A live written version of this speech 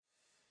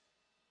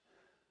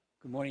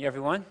Good morning,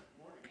 everyone.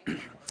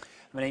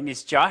 My name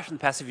is Josh. I'm the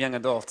pastor of young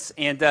adults.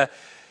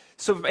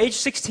 So from age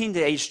 16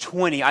 to age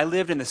 20, I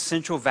lived in the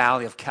Central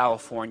Valley of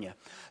California,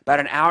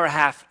 about an hour and a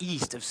half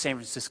east of San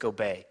Francisco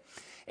Bay.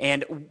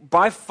 And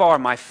by far,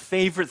 my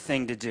favorite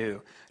thing to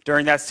do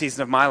during that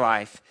season of my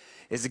life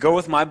is to go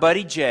with my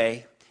buddy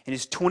Jay in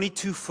his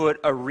 22-foot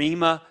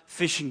Arima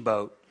fishing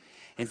boat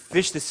and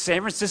fish the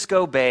San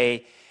Francisco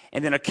Bay,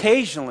 and then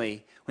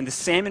occasionally, when the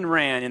salmon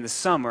ran in the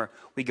summer,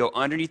 we go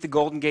underneath the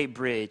Golden Gate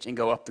Bridge and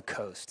go up the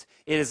coast.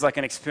 It is like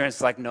an experience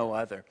like no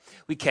other.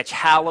 We catch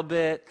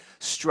halibut,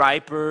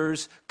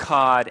 stripers,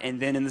 cod, and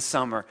then in the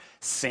summer,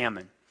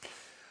 salmon. It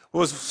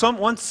was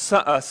one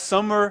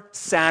summer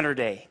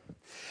Saturday.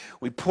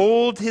 We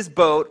pulled his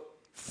boat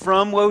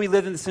from where we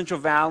lived in the Central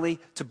Valley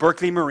to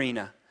Berkeley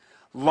Marina,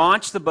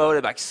 launched the boat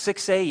at like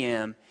 6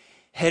 a.m.,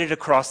 headed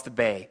across the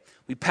bay.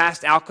 We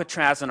passed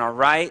Alcatraz on our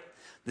right,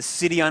 the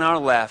city on our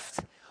left,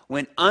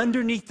 went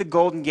underneath the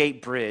Golden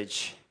Gate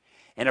Bridge,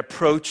 and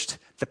approached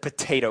the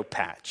Potato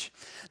Patch.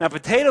 Now,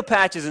 Potato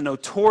Patch is a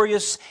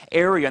notorious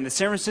area in the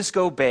San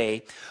Francisco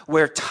Bay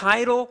where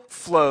tidal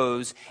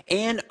flows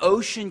and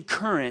ocean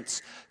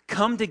currents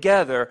come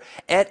together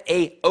at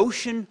an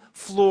ocean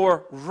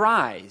floor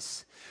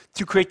rise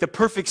to create the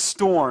perfect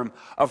storm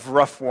of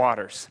rough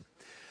waters.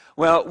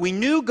 Well, we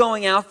knew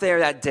going out there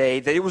that day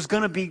that it was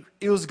going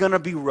to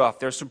be rough.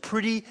 There were some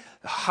pretty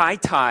high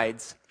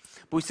tides,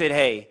 but we said,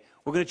 hey,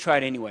 we're going to try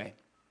it anyway.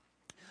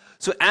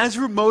 So as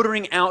we're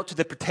motoring out to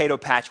the Potato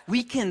Patch,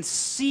 we can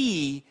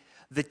see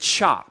the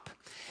chop.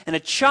 And a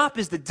chop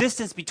is the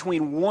distance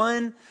between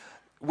one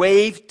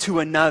wave to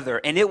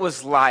another. And it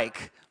was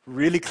like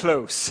really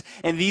close.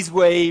 And these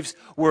waves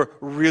were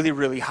really,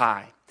 really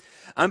high.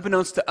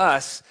 Unbeknownst to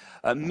us,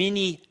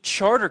 many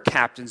charter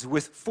captains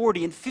with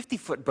 40 and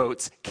 50-foot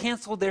boats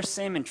canceled their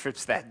salmon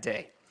trips that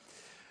day.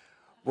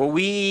 Well,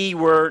 we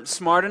were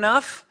smart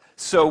enough,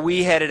 so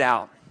we headed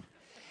out.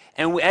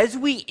 And as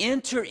we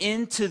enter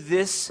into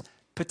this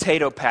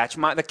Potato Patch,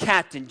 the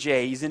captain,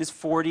 Jay, he's in his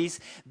 40s,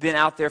 been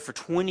out there for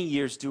 20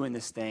 years doing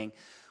this thing.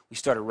 We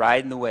started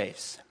riding the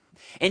waves.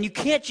 And you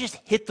can't just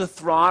hit the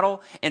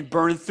throttle and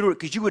burn through it,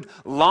 because you would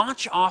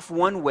launch off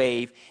one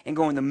wave and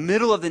go in the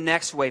middle of the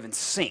next wave and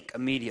sink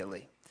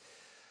immediately.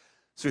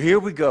 So here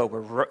we go.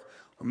 We're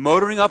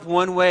motoring up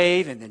one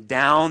wave and then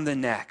down the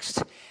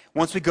next.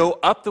 Once we go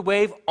up the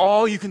wave,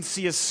 all you can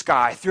see is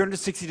sky,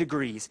 360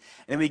 degrees.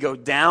 And then we go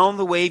down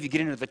the wave, you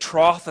get into the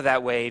trough of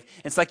that wave.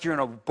 And it's like you're in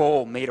a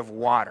bowl made of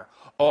water.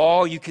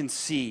 All you can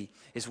see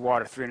is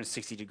water,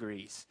 360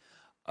 degrees.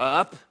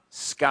 Up,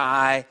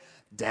 sky,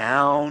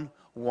 down,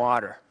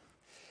 water.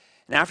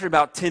 And after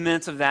about 10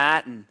 minutes of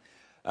that,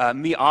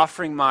 and me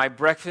offering my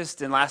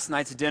breakfast and last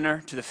night's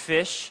dinner to the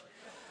fish,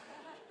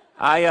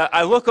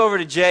 I look over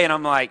to Jay and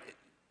I'm like,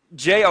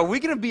 Jay, are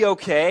we going to be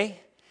okay?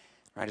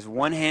 Right, his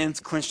one hand's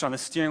clenched on the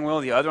steering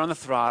wheel, the other on the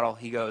throttle.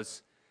 He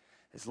goes,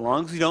 as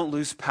long as we don't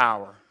lose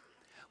power,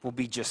 we'll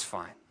be just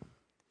fine.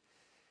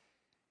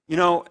 You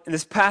know, in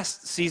this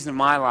past season of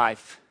my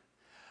life,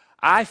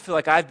 I feel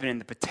like I've been in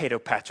the potato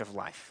patch of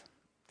life.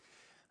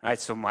 All right,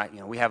 so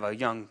we have a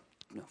young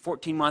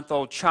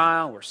 14-month-old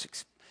child. We're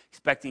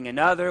expecting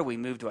another. We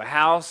moved to a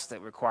house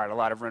that required a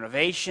lot of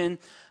renovation.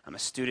 I'm a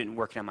student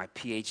working on my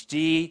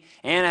PhD,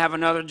 and I have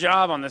another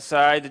job on the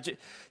side to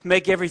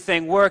make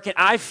everything work. And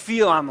I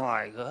feel I'm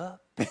like,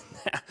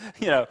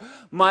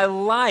 my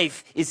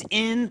life is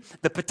in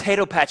the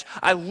potato patch.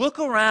 I look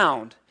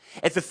around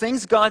at the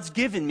things God's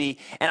given me,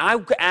 and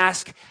I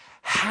ask,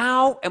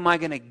 how am I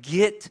going to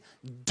get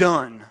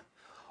done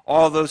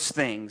all those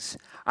things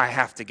I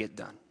have to get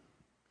done?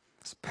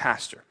 As a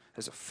pastor,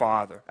 as a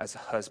father, as a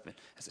husband,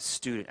 as a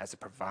student, as a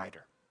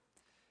provider.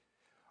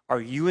 Are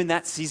you in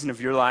that season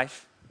of your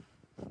life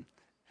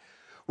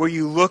where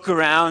you look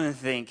around and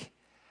think,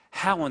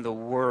 how in the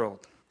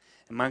world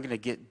am I going to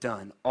get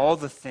done all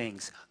the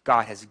things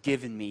God has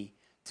given me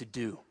to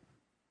do?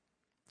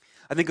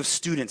 I think of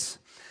students,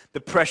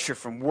 the pressure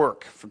from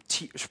work, from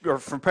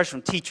pressure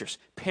from teachers,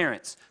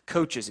 parents,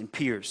 coaches, and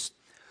peers.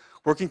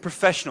 Working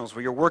professionals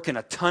where you're working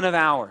a ton of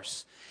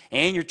hours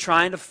and you're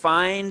trying to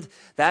find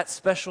that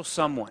special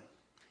someone.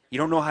 You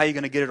don't know how you're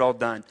going to get it all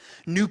done.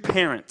 New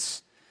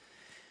parents.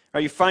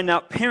 Or you find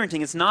out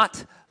parenting is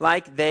not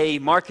like they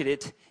market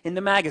it in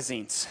the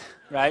magazines,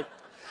 right?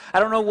 I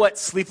don't know what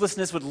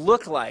sleeplessness would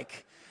look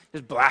like.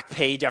 Just black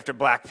page after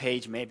black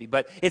page maybe,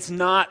 but it's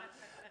not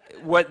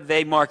what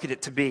they market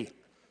it to be.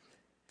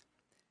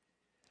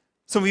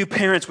 Some of you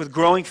parents with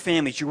growing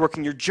families, you're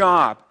working your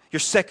job, your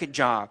second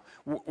job,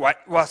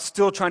 while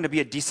still trying to be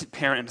a decent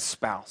parent and a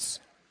spouse.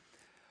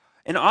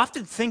 And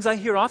often, things I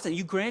hear often,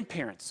 you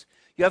grandparents,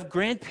 you have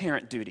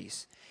grandparent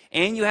duties,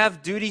 and you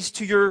have duties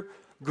to your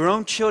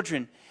grown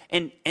children,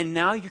 and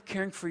now you're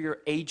caring for your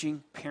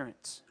aging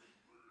parents.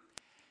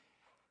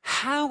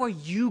 How are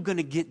you going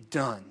to get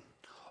done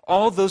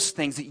all those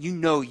things that you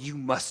know you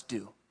must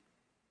do?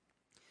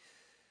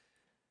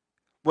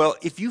 Well,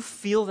 if you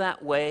feel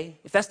that way,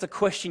 if that's the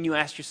question you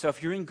ask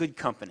yourself, you're in good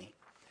company,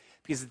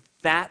 because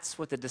that's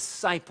what the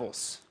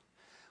disciples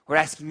were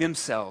asking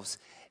themselves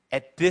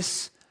at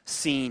this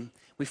scene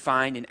we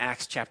find in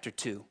Acts chapter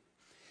 2.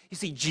 You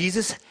see,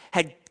 Jesus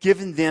had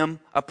given them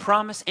a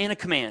promise and a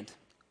command.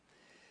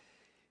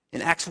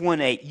 In Acts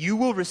 1:8, you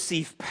will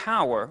receive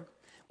power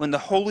when the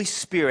Holy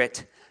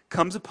Spirit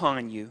comes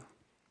upon you,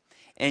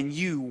 and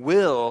you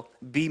will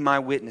be my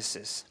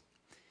witnesses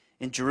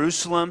in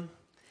Jerusalem,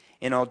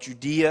 in all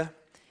Judea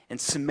and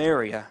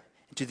Samaria,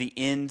 and to the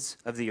ends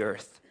of the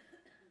earth.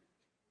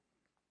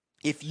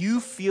 If you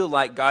feel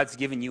like God's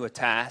given you a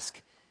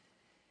task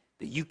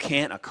that you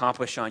can't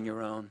accomplish on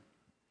your own,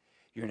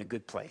 you're in a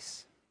good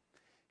place,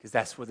 because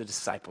that's where the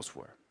disciples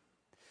were.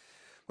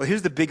 Well,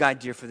 here's the big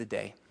idea for the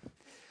day.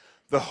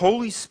 The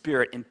Holy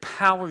Spirit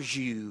empowers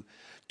you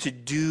to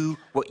do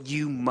what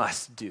you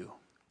must do.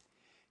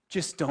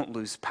 Just don't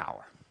lose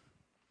power.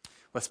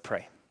 Let's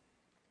pray.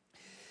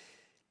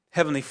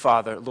 Heavenly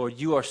Father, Lord,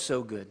 you are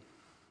so good.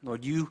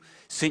 Lord, you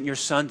sent your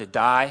Son to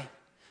die,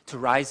 to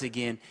rise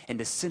again, and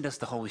to send us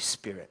the Holy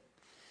Spirit.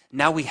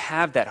 Now we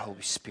have that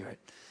Holy Spirit.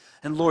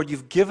 And Lord,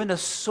 you've given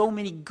us so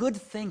many good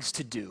things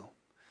to do.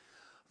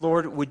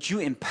 Lord, would you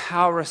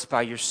empower us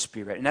by your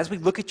Spirit? And as we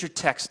look at your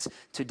text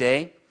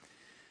today,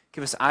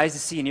 give us eyes to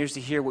see and ears to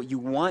hear what you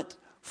want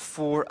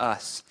for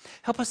us.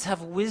 Help us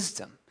have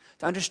wisdom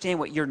to understand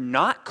what you're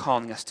not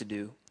calling us to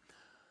do,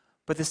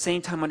 but at the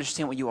same time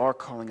understand what you are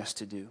calling us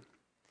to do.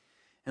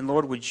 And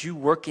Lord, would you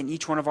work in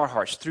each one of our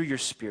hearts through your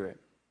Spirit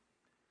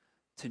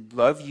to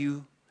love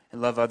you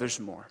and love others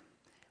more.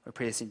 We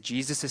pray this in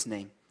Jesus'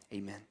 name.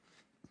 Amen.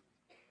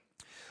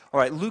 All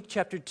right, Luke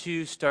chapter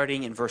 2,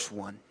 starting in verse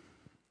 1.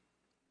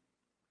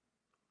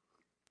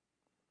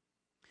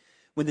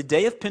 When the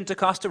day of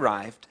Pentecost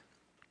arrived,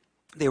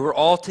 they were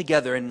all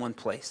together in one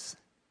place.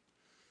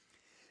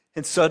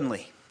 And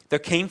suddenly there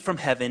came from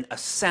heaven a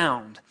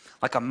sound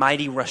like a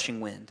mighty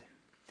rushing wind,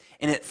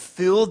 and it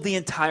filled the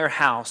entire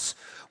house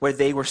where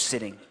they were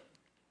sitting.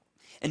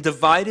 And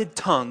divided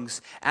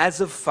tongues as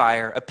of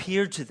fire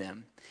appeared to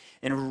them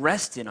and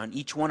rested on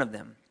each one of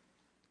them.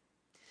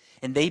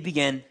 And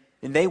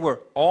they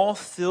were all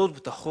filled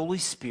with the Holy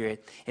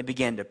Spirit and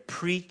began to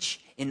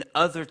preach in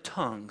other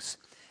tongues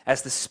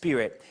as the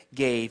Spirit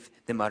gave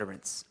them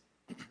utterance.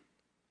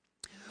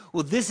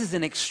 Well, this is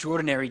an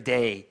extraordinary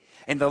day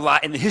in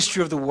the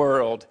history of the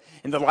world,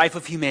 in the life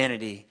of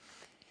humanity.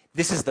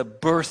 This is the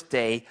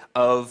birthday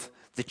of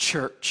the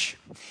church.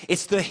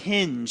 It's the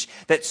hinge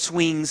that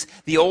swings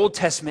the Old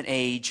Testament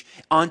age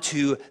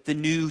onto the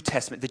New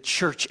Testament, the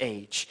church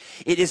age.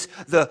 It is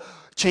the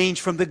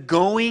change from the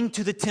going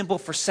to the temple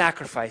for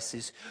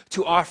sacrifices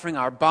to offering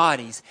our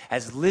bodies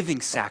as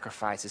living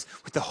sacrifices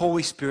with the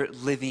Holy Spirit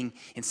living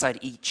inside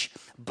each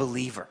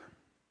believer.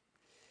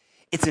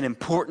 It's an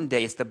important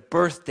day. It's the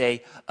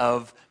birthday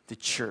of the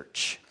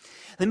church.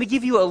 Let me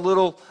give you a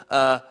little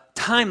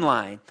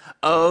timeline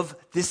of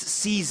this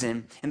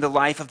season in the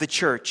life of the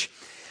church.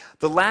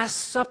 The Last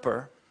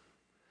Supper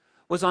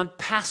was on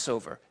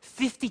Passover,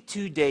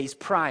 52 days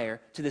prior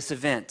to this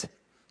event.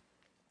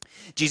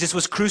 Jesus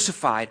was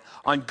crucified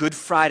on Good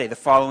Friday, the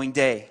following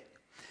day.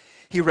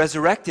 He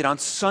resurrected on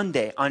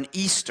Sunday, on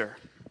Easter.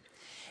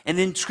 And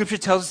then Scripture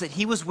tells us that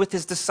he was with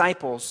his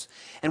disciples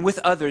and with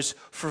others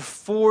for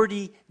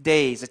 40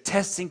 days,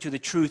 attesting to the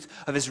truth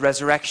of his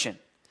resurrection.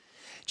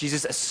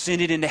 Jesus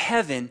ascended into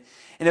heaven,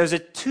 and there was a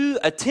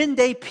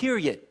 10-day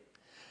period.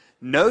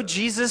 No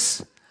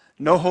Jesus,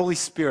 no Holy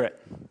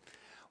Spirit,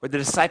 where the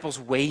disciples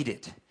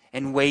waited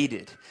and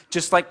waited,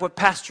 just like what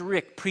Pastor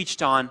Rick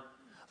preached on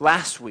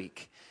last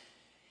week.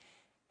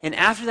 And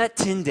after that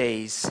 10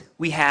 days,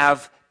 we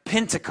have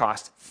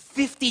Pentecost,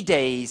 50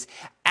 days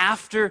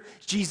after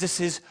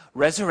Jesus'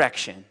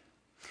 resurrection,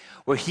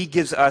 where he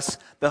gives us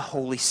the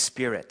Holy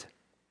Spirit.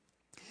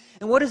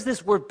 And what does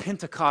this word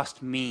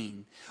Pentecost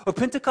mean? Well,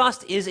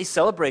 Pentecost is a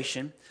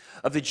celebration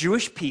of the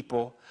Jewish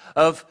people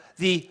of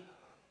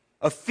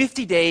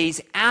 50 days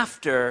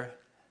after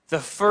the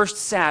first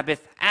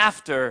Sabbath,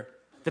 after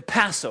the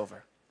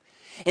Passover.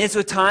 And it's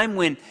a time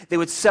when they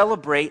would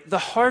celebrate the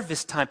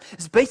harvest time.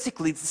 It's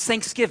basically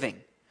Thanksgiving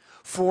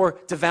for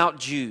devout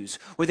Jews,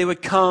 where they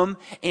would come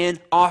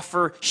and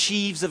offer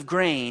sheaves of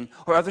grain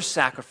or other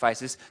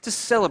sacrifices to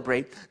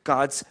celebrate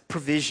God's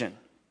provision.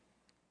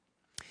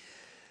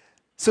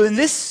 So in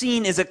this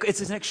scene, it's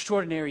an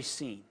extraordinary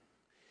scene.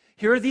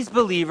 Here are these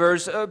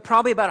believers,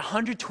 probably about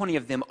 120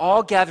 of them,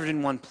 all gathered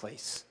in one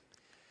place.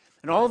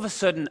 And all of a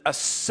sudden, a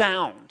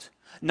sound,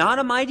 not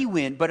a mighty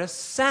wind, but a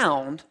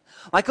sound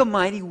like a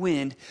mighty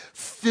wind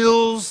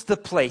fills the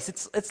place.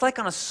 It's like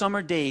on a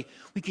summer day,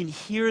 we can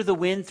hear the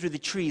wind through the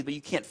trees, but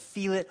you can't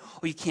feel it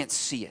or you can't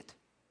see it.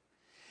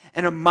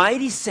 And a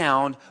mighty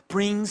sound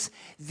brings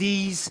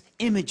these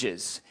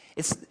images.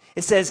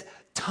 It says,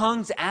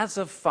 tongues as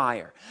of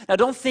fire. Now,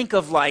 don't think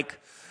of like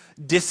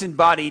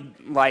disembodied,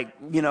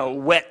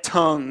 wet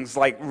tongues,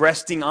 like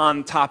resting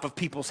on top of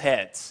people's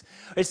heads.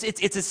 It's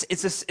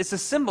a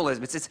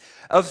symbolism.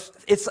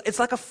 It's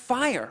like a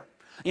fire.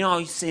 You know,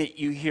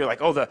 you hear like,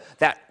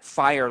 that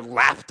fire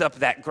lapped up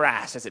that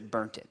grass as it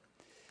burnt it.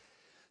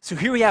 So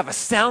here we have a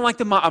sound like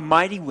a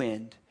mighty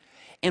wind,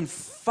 and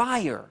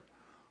fire,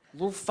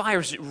 little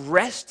fires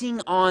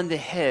resting on the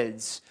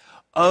heads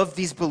of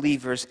these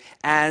believers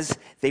as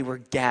they were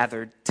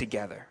gathered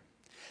together.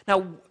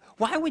 Now,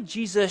 why would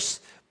Jesus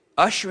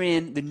usher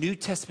in the New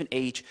Testament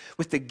age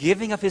with the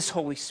giving of his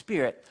Holy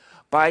Spirit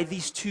by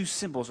these two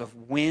symbols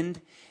of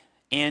wind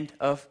and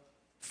of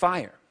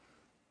fire?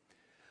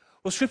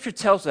 Well, Scripture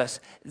tells us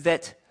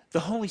that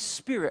the Holy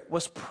Spirit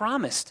was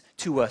promised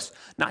to us,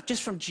 not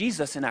just from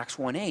Jesus in Acts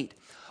 1:8,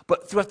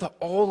 but throughout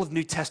all of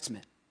New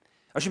Testament,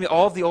 or excuse me,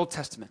 all of the Old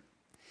Testament.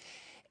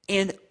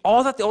 And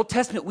all throughout the Old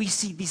Testament, we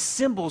see these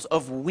symbols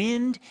of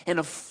wind and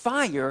of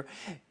fire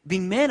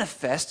being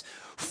manifest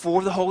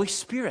for the Holy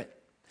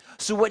Spirit.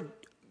 So what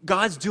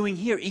God's doing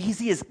here,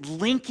 he is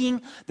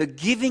linking the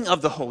giving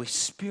of the Holy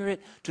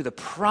Spirit to the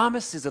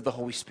promises of the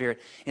Holy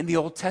Spirit in the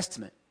Old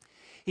Testament.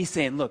 He's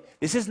saying, look,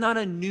 this is not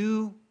a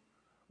new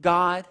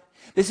God.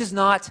 This is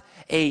not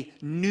a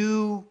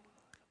new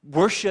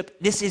worship.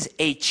 This is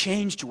a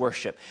changed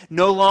worship.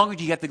 No longer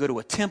do you have to go to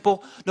a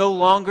temple. No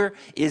longer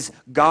is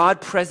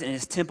God present in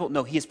his temple.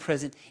 No, he is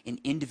present in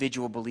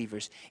individual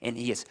believers, and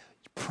he has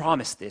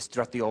promised this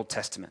throughout the Old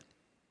Testament.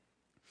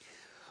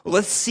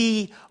 Let's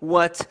see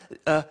what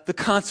the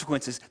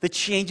consequences, the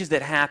changes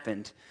that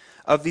happened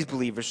of these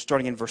believers,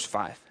 starting in verse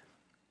 5.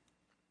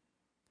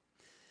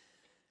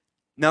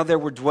 Now there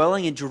were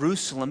dwelling in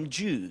Jerusalem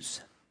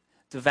Jews,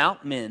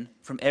 devout men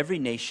from every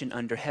nation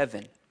under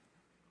heaven.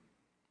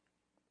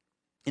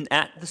 And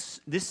at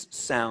this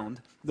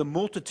sound, the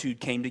multitude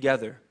came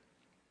together,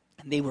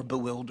 and they were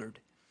bewildered,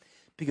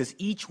 because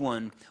each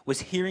one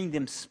was hearing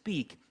them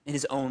speak in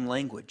his own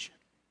language.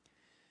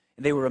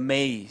 And they were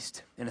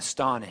amazed and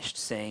astonished,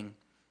 saying,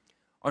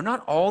 "Are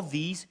not all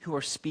these who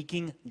are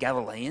speaking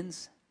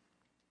Galileans?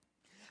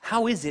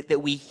 How is it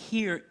that we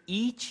hear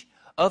each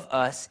of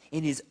us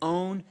in his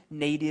own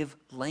native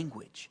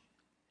language?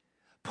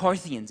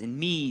 Parthians and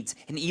Medes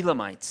and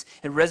Elamites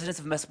and residents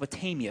of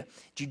Mesopotamia,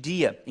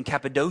 Judea and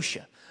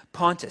Cappadocia,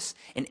 Pontus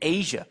and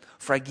Asia,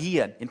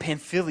 Phrygia and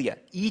Pamphylia,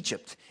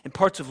 Egypt and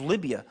parts of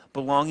Libya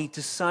belonging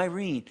to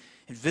Cyrene,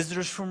 and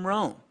visitors from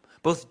Rome,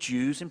 both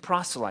Jews and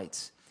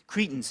proselytes,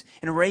 Cretans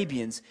and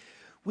Arabians,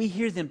 we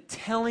hear them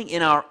telling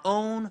in our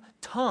own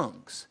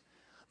tongues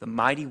the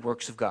mighty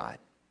works of God."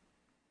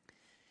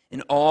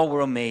 And all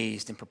were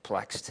amazed and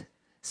perplexed,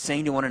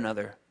 saying to one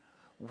another,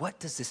 "What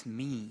does this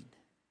mean?"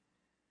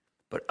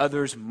 But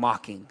others,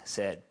 mocking,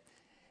 said,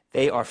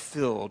 "They are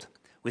filled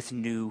with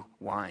new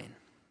wine."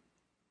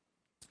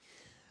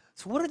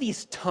 So what are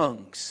these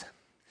tongues?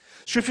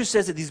 Scripture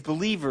says that these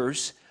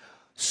believers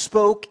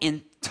spoke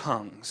in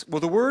tongues. Well,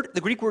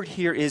 the Greek word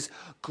here is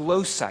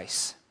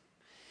glossis.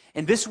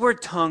 And this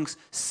word tongues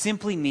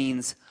simply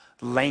means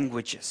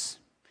languages.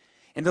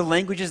 And the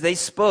languages they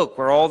spoke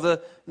were all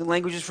the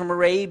languages from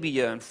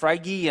Arabia and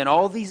Phrygia and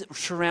all these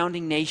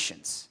surrounding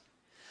nations.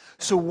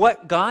 So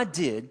what God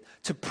did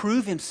to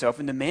prove himself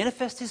and to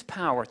manifest his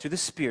power through the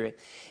Spirit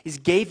is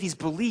gave these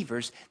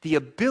believers the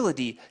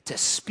ability to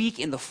speak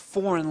in the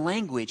foreign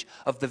language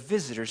of the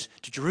visitors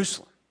to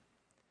Jerusalem.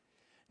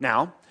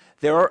 Now,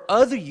 there are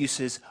other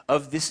uses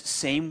of this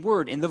same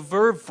word in the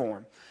verb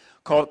form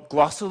called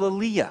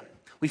glossolalia.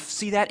 We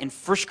see that in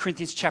 1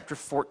 Corinthians chapter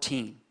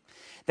 14.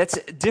 That's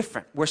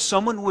different, where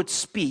someone would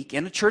speak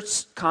in a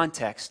church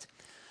context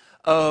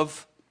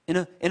in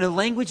a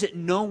language that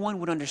no one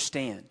would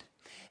understand,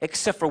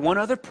 except for one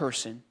other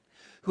person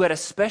who had a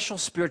special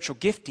spiritual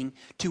gifting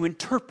to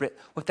interpret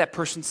what that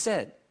person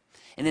said.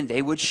 And then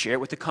they would share it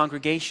with the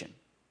congregation.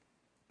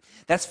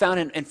 That's found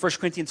in 1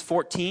 Corinthians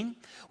 14.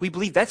 We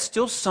believe that's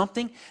still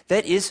something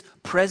that is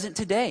present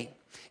today.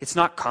 It's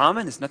not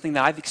common. It's nothing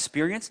that I've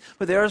experienced.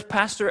 But there is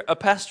a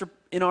pastor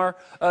in our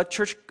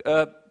church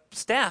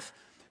staff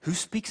who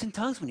speaks in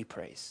tongues when he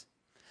prays.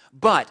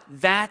 But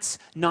that's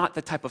not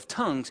the type of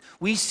tongues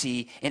we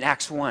see in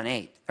Acts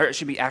 1:8, or it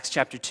should be Acts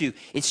chapter 2.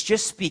 It's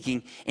just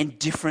speaking in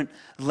different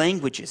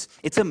languages.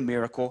 It's a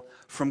miracle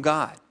from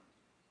God.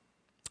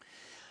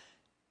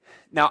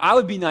 Now, I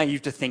would be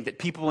naive to think that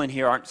people in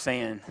here aren't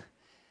saying,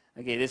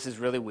 okay, this is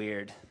really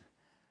weird.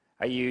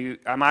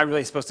 Am I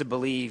really supposed to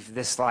believe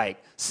this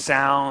like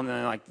sound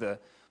and like the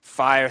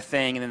fire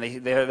thing, and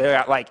then they're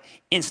at like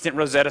instant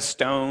Rosetta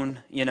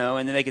Stone,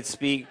 and then they could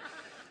speak.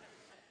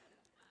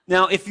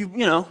 Now, if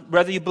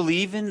whether you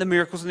believe in the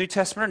miracles of the New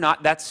Testament or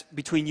not, that's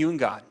between you and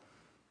God.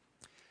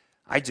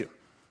 I do.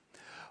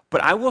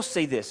 But I will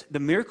say this, the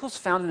miracles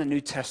found in the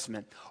New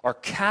Testament are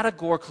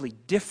categorically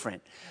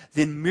different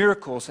than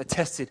miracles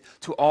attested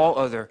to all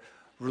other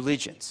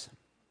religions.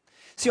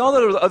 See, all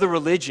the other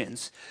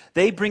religions,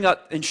 they bring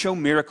up and show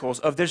miracles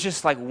of there's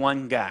just like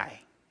one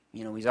guy.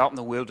 He's out in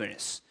the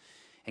wilderness,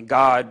 and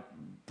God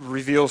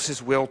reveals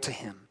his will to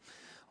him,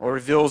 or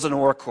reveals an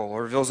oracle,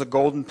 or reveals a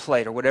golden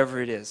plate, or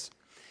whatever it is.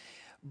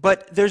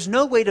 But there's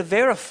no way to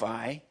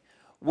verify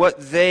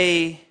what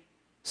they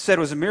said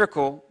was a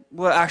miracle,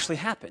 what actually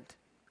happened.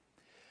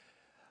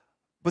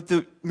 But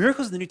the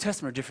miracles in the New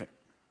Testament are different.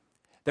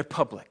 They're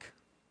public.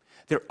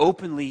 They're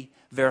openly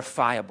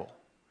verifiable.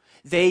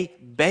 They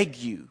beg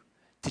you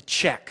to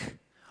check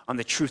on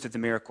the truth of the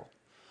miracle.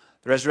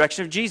 The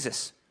resurrection of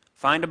Jesus.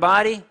 Find a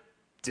body,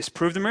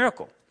 disprove the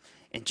miracle.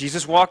 And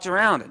Jesus walked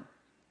around and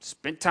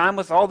spent time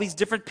with all these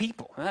different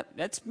people.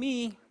 That's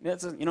me.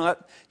 Yes,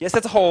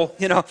 that's a whole,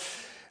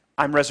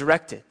 I'm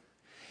resurrected.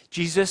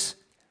 Jesus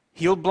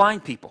healed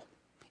blind people.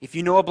 If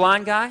you know a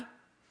blind guy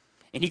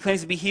and he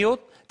claims to be healed,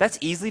 that's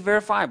easily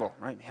verifiable,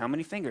 right? How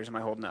many fingers am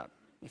I holding up?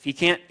 If he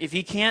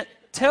can't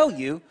tell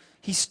you,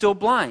 he's still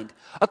blind.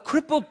 A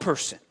crippled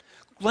person,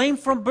 lame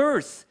from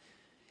birth.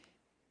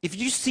 If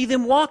you see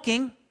them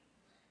walking,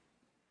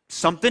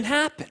 something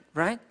happened,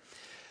 right?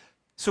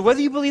 So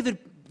whether you believe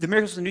the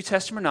miracles of the New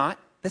Testament or not,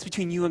 that's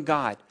between you and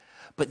God.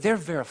 But they're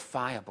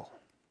verifiable.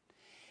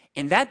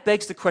 And that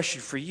begs the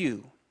question for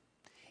you.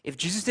 If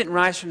Jesus didn't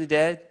rise from the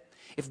dead,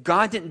 if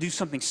God didn't do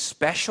something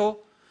special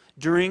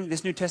during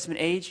this New Testament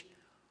age,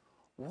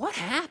 what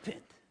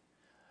happened?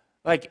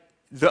 Like,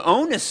 the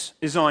onus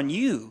is on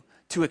you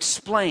to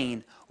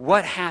explain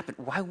what happened,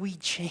 why we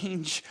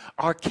change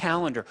our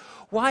calendar,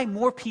 why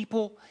more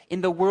people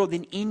in the world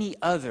than any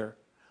other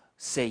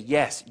say,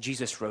 yes,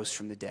 Jesus rose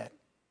from the dead.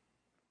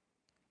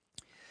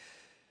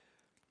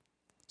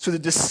 So the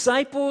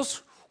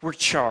disciples were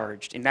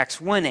charged in Acts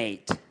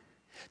 1:8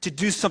 to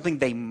do something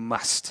they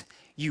must.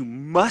 You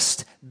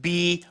must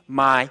be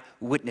my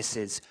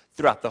witnesses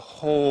throughout the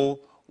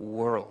whole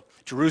world.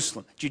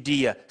 Jerusalem,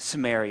 Judea,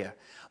 Samaria.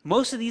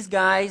 Most of these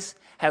guys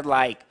had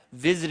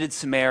visited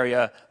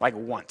Samaria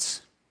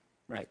once,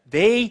 right?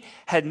 They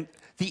had,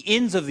 the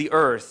ends of the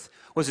earth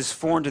was as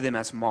foreign to them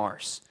as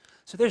Mars.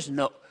 So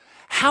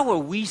how are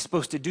we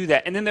supposed to do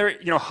that? And then they're,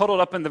 huddled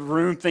up in the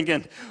room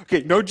thinking,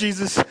 okay, no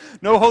Jesus,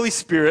 no Holy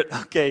Spirit.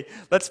 Okay,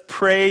 let's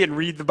pray and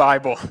read the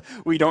Bible.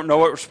 We don't know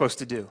what we're supposed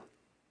to do.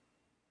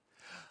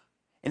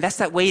 And that's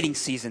that waiting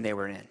season they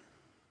were in.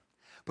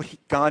 But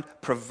God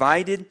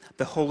provided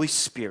the Holy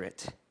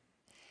Spirit.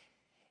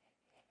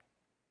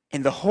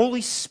 And the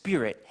Holy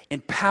Spirit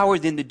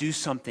empowered them to do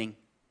something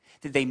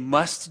that they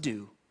must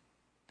do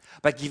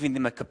by giving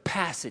them a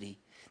capacity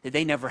that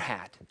they never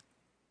had.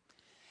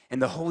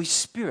 And the Holy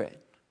Spirit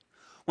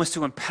wants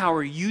to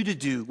empower you to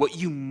do what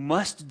you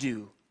must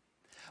do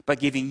by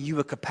giving you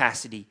a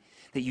capacity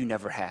that you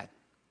never had.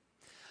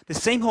 The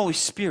same Holy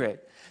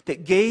Spirit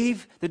that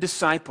gave the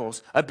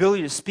disciples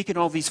ability to speak in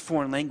all these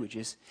foreign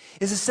languages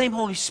is the same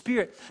Holy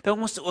Spirit that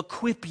wants to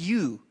equip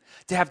you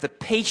to have the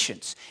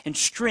patience and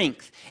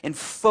strength and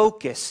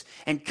focus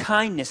and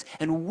kindness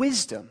and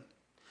wisdom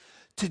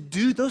to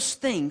do those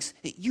things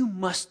that you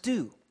must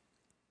do.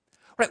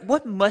 Right?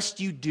 What must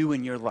you do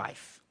in your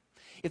life?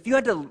 If you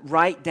had to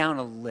write down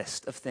a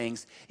list of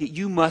things that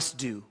you must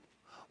do,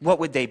 what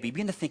would they be?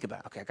 Begin to think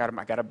about, okay, I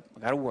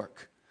gotta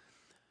work.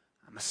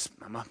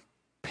 I'm a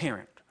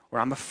parent, or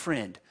I'm a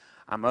friend.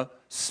 I'm a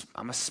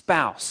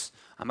spouse.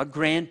 I'm a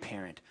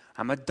grandparent.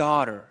 I'm a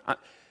daughter.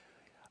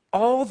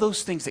 All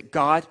those things that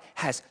God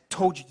has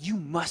told you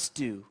must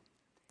do.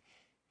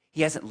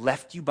 He hasn't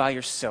left you by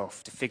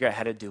yourself to figure out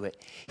how to do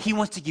it. He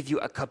wants to give you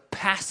a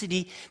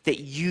capacity that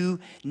you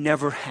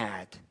never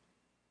had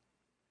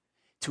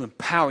to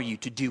empower you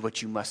to do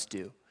what you must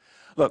do.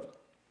 Look,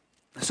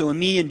 so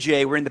me and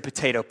Jay, we're in the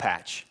potato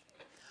patch,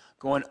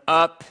 going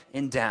up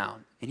and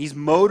down. And he's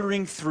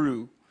motoring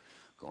through,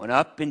 going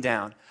up and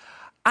down.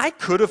 I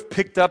could have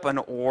picked up an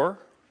oar,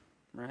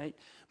 right?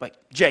 Like,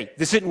 Jay,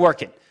 this isn't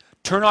working.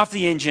 Turn off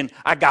the engine.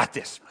 I got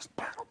this.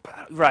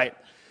 Right.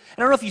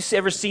 I don't know if you've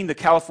ever seen the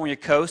California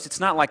coast. It's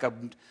not like a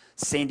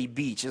sandy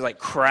beach. It's like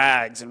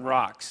crags and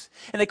rocks.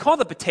 And they call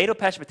the potato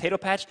patch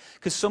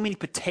because so many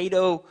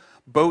potato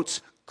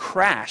boats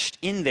crashed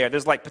in there.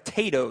 There's like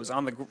potatoes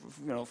on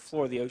the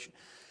floor of the ocean.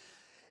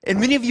 And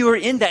many of you are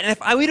in that. And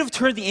if I would have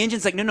turned the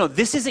engines no,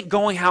 this isn't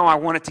going how I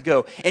want it to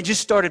go, and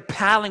just started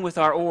paddling with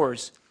our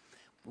oars,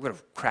 we would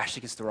have crashed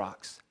against the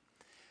rocks.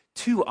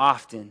 Too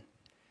often,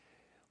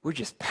 we're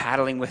just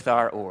paddling with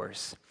our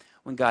oars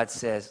when God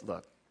says,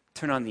 look,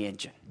 turn on the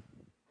engine.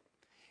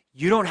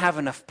 You don't have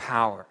enough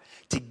power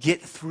to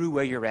get through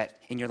where you're at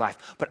in your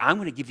life, but I'm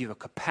going to give you a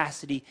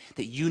capacity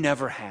that you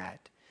never had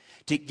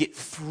to get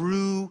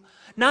through,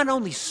 not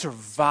only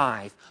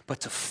survive,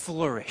 but to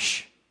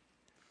flourish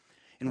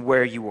in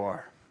where you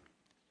are.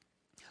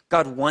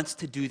 God wants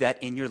to do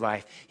that in your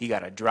life. You got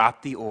to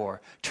drop the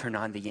oar, turn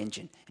on the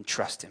engine, and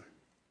trust Him.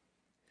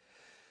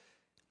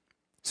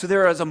 So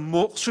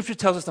Scripture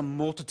tells us a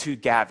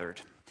multitude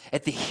gathered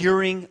at the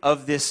hearing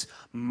of this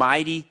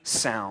mighty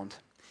sound.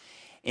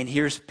 And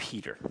here's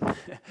Peter.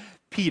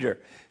 Peter,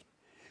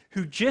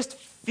 who just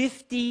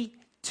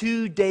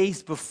 52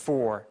 days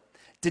before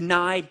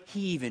denied he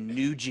even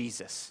knew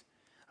Jesus.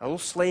 A little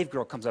slave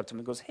girl comes up to him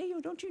and goes, hey,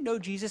 don't you know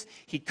Jesus?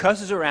 He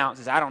cusses her out and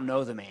says, I don't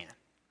know the man.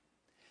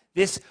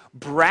 This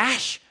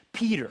brash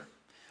Peter,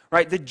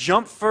 right? The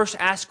jump first,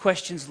 ask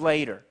questions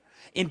later.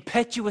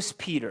 Impetuous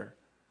Peter,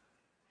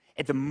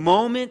 at the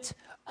moment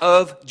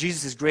of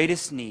Jesus'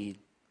 greatest need,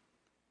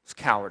 was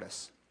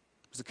cowardice.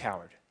 Was a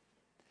coward.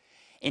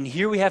 And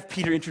here we have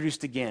Peter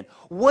introduced again.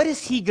 What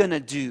is he going to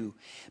do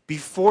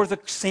before the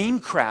same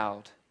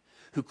crowd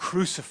who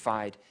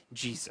crucified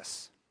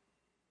Jesus?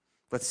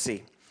 Let's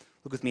see.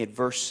 Look with me at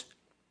verse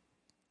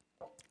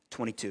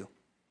 22.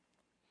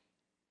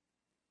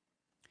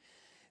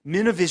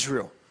 Men of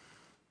Israel,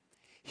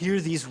 hear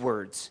these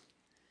words.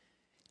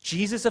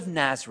 Jesus of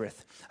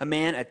Nazareth, a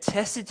man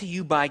attested to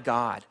you by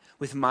God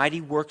with mighty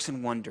works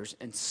and wonders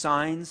and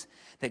signs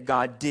that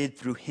God did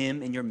through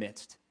him in your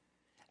midst,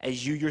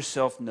 as you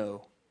yourself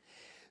know.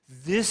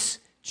 This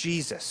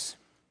Jesus,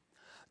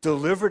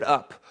 delivered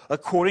up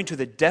according to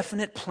the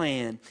definite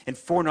plan and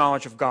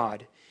foreknowledge of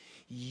God,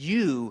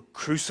 you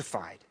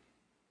crucified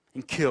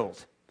and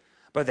killed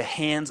by the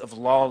hands of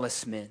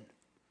lawless men.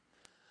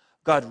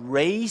 God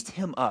raised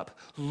him up,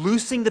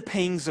 loosing the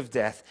pangs of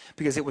death,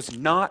 because it was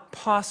not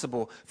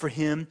possible for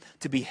him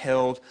to be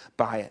held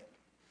by it.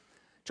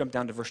 Jump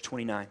down to verse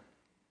 29.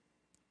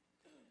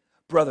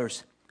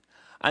 Brothers,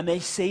 I may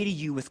say to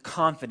you with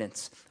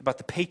confidence about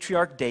the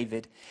patriarch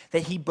David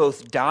that he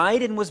both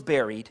died and was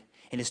buried,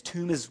 and his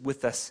tomb is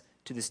with us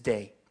to this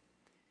day.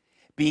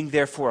 Being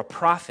therefore a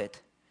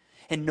prophet,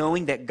 and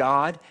knowing that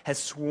God has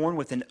sworn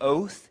with an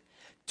oath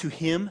to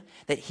him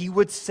that he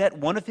would set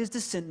one of his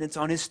descendants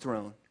on his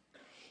throne,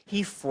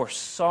 he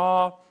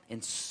foresaw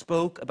and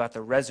spoke about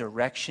the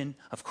resurrection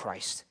of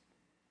Christ,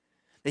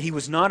 that he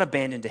was not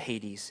abandoned to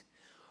Hades,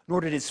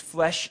 nor did his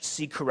flesh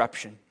see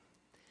corruption.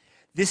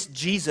 This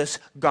Jesus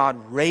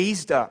God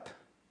raised up,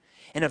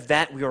 and of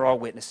that we are all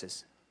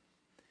witnesses.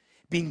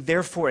 Being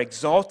therefore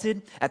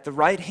exalted at the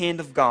right hand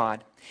of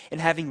God,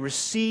 and having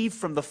received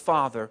from the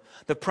Father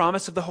the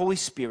promise of the Holy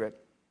Spirit,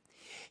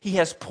 he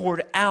has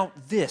poured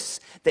out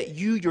this that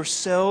you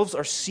yourselves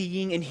are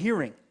seeing and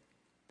hearing.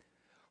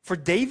 For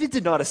David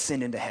did not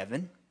ascend into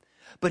heaven,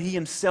 but he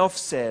himself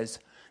says,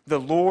 the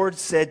Lord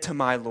said to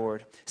my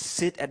Lord,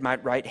 sit at my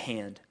right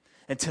hand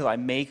until I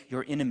make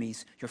your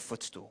enemies your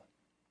footstool.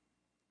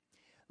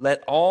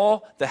 Let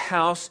all the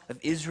house of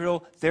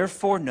Israel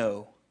therefore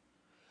know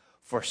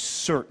for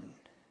certain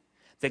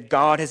that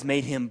God has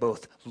made him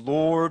both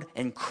Lord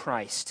and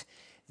Christ,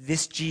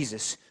 this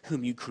Jesus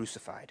whom you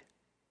crucified.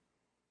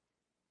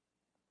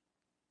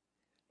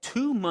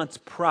 2 months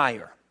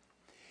prior,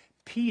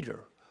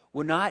 Peter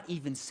would not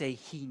even say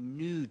he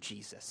knew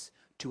Jesus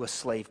to a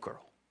slave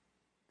girl.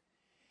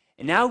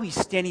 And now he's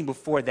standing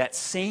before that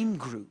same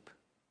group,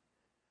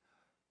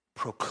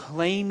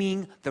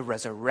 proclaiming the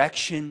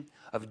resurrection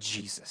of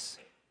Jesus.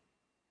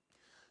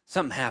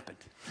 Something happened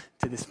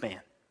to this man.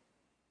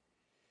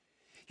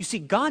 You see,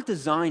 God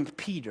designed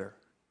Peter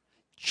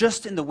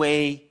just in the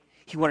way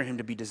he wanted him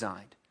to be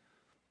designed.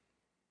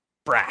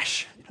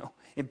 Brash,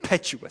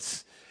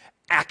 impetuous,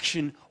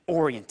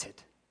 action-oriented.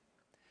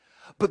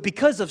 But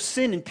because of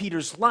sin in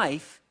Peter's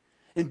life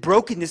and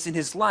brokenness in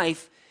his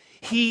life,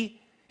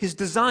 his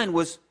design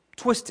was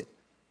twisted.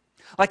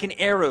 Like an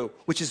arrow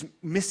which is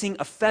missing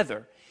a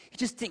feather. He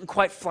just didn't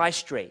quite fly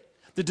straight.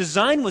 The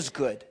design was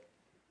good,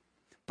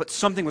 but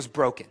something was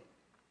broken.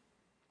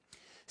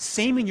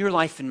 Same in your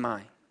life and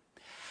mine.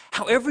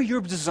 However you're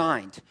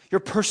designed, your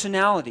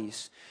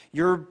personalities,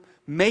 your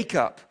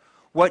makeup,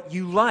 what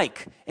you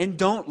like and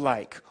don't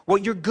like,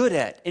 what you're good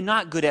at and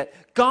not good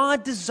at,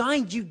 God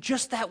designed you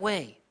just that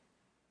way.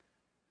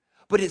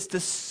 But it's the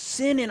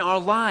sin in our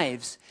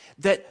lives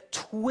that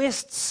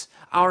twists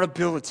our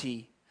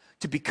ability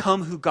to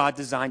become who God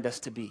designed us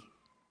to be.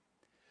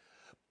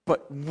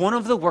 But one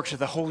of the works of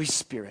the Holy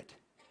Spirit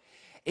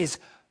is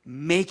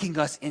making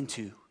us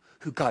into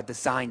who God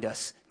designed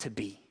us to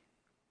be.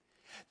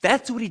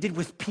 That's what he did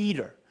with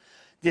Peter.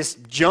 This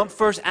jump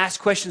first,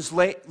 ask questions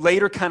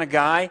later kind of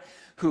guy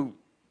who,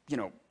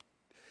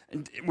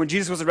 when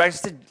Jesus was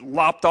arrested,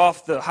 lopped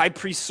off the high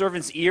priest's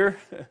servant's ear,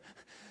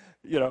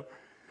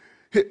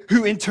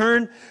 who in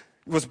turn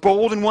was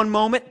bold in one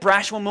moment,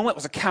 brash one moment,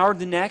 was a coward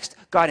the next.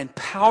 God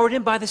empowered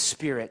him by the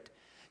Spirit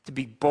to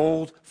be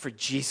bold for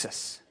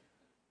Jesus.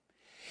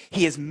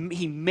 He is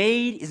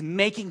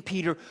making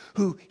Peter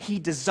who he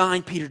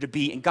designed Peter to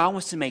be, and God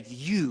wants to make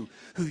you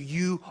who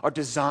you are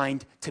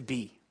designed to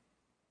be.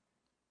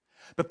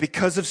 But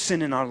because of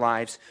sin in our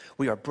lives,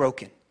 we are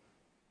broken.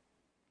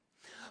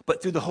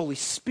 But through the Holy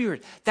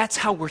Spirit, that's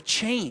how we're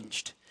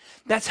changed.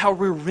 That's how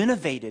we're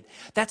renovated.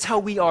 That's how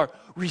we are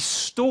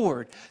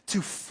restored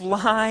to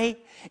fly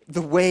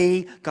the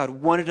way God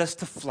wanted us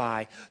to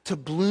fly, to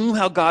bloom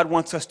how God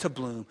wants us to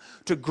bloom,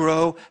 to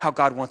grow how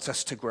God wants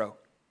us to grow.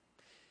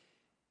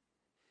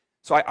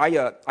 So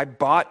I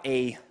bought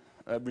a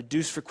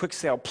reduced for quick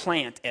sale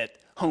plant at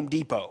Home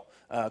Depot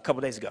a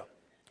couple days ago.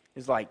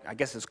 It's like, I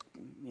guess it's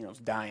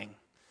dying.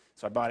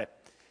 So I bought it.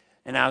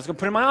 And I was going to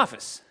put it in my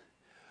office.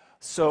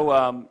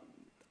 So,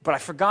 but I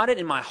forgot it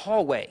in my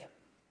hallway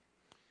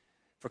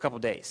for a couple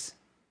days.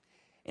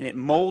 And it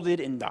molded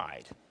and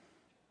died.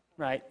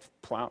 Right?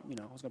 I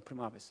was going to put it in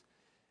my office.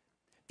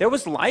 There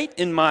was light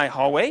in my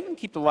hallway.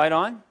 Keep the light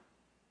on.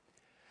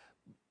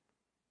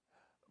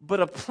 But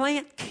a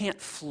plant can't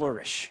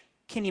flourish,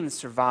 can't even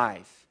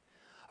survive,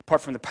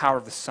 apart from the power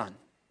of the sun.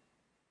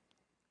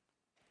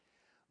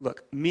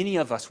 Look, many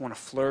of us want to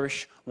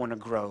flourish, want to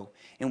grow,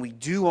 and we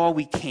do all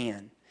we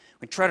can.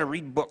 We try to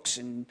read books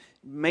and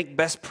make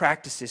best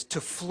practices to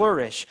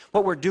flourish.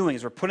 What we're doing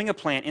is we're putting a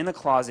plant in the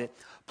closet,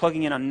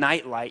 plugging in a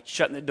nightlight,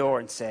 shutting the door,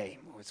 and say,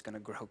 oh, it's going to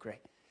grow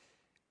great.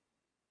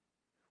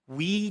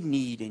 We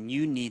need, and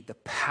you need, the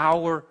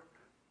power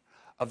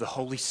of the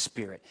Holy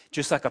Spirit,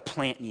 just like a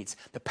plant needs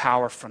the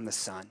power from the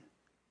sun.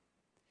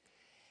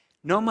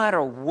 No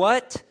matter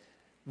what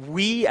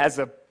we as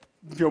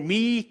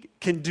me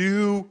can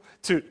do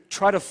to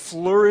try to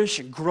flourish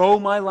and grow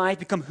my life,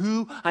 become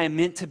who I am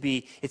meant to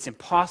be, it's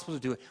impossible to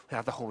do it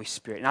without the Holy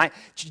Spirit. And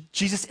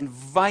Jesus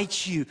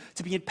invites you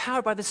to be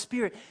empowered by the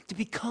Spirit to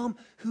become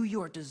who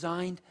you are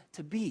designed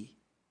to be.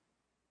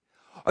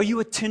 Are you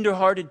a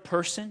tender-hearted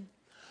person,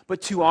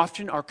 but too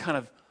often are kind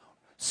of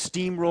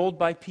steamrolled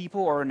by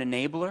people or an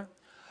enabler?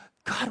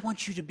 God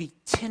wants you to be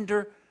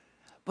tender,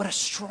 but a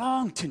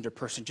strong, tender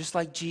person, just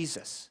like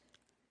Jesus.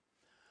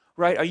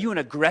 Right? Are you an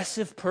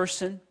aggressive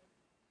person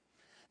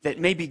that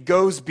maybe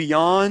goes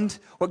beyond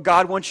what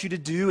God wants you to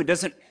do and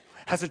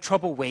has a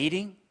trouble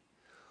waiting?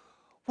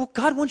 Well,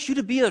 God wants you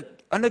to be an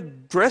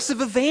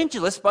aggressive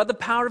evangelist by the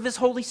power of His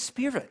Holy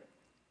Spirit.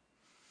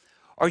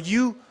 Are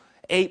you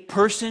a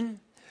person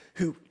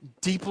who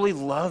deeply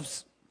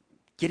loves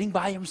getting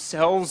by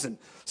themselves and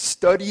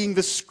studying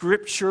the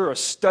Scripture or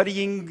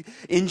studying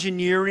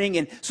engineering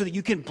and so that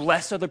you can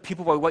bless other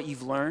people by what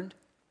you've learned?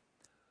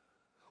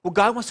 Well,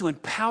 God wants to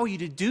empower you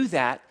to do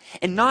that,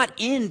 and not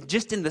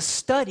just in the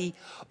study,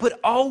 but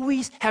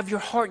always have your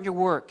heart and your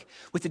work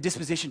with the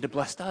disposition to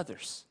bless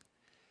others.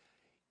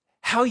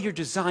 How you're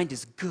designed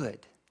is good,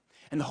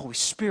 and the Holy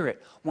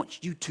Spirit wants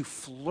you to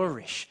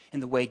flourish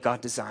in the way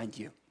God designed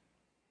you.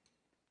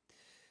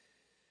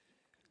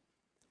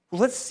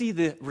 Well, let's see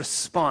the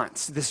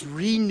response, this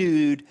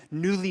renewed,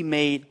 newly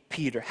made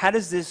Peter. How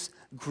does this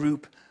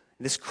group,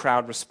 this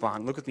crowd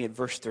respond? Look with me at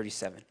verse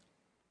 37.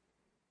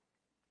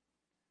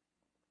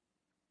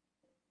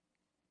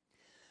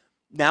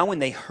 Now when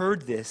they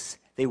heard this,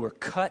 they were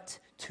cut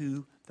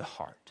to the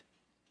heart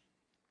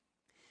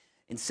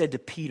and said to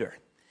Peter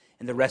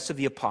and the rest of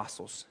the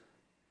apostles,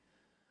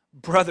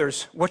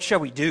 "Brothers, what shall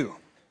we do?"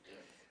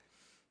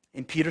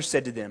 And Peter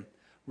said to them,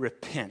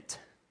 "Repent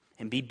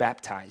and be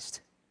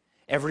baptized,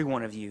 every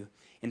one of you,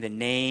 in the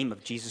name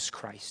of Jesus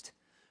Christ,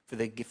 for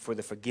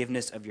the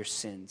forgiveness of your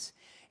sins,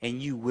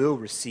 and you will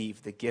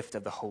receive the gift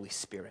of the Holy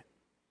Spirit.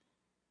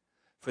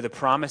 For the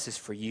promise is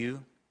for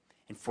you,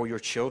 and for your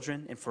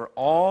children, and for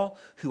all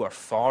who are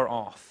far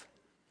off,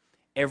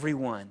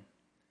 everyone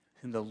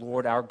whom the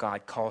Lord our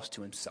God calls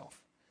to Himself."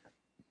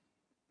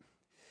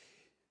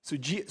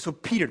 So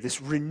Peter, this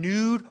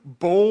renewed,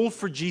 bold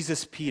for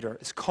Jesus Peter,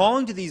 is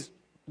calling to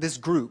this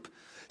group,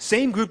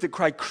 same group that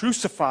cried,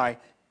 "Crucify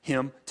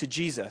Him," to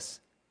Jesus.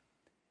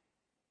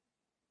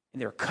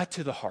 And they were cut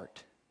to the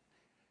heart.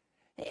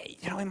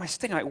 In my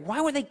study,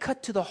 why were they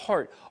cut to the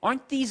heart?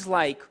 Aren't these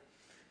like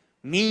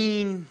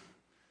mean,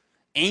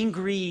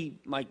 angry,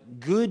 like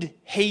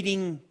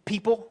good-hating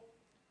people?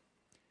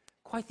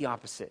 Quite the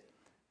opposite.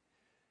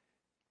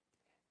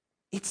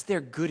 It's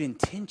their good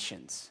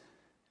intentions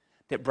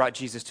that brought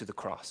Jesus to the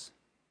cross.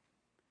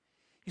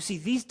 You see,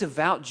 these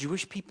devout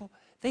Jewish people,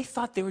 they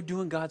thought they were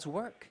doing God's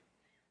work.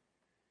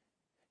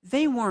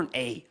 They weren't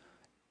a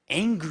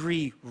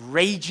angry,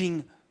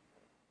 raging,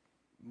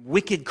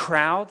 wicked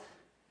crowd.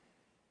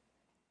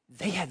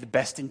 They had the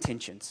best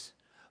intentions,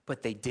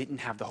 but they didn't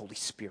have the Holy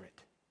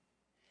Spirit.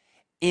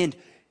 And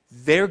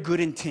their good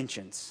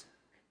intentions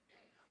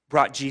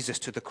brought Jesus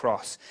to the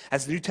cross.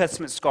 As the New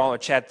Testament scholar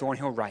Chad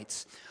Thornhill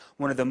writes,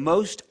 one of the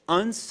most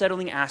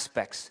unsettling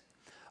aspects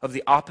of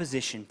the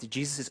opposition to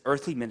Jesus'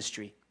 earthly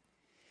ministry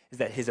is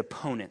that his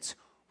opponents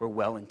were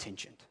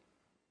well-intentioned.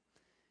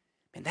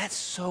 And that's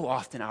so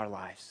often our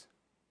lives.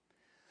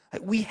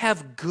 Like, we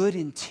have good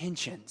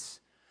intentions,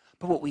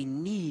 but what we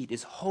need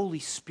is Holy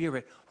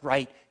Spirit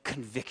right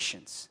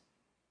convictions.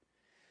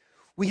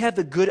 We have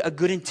a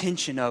good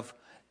intention of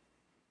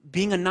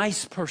being a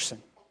nice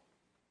person,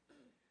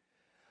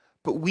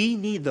 but we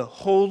need the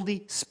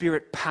Holy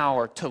Spirit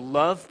power to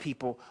love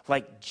people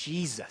like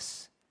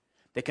Jesus.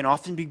 That can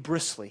often be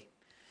bristly.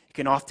 It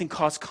can often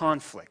cause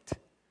conflict,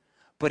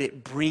 but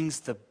it brings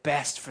the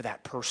best for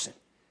that person.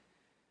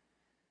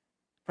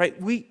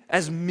 Right? We,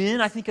 as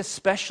men, I think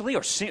especially,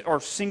 or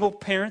single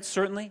parents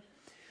certainly,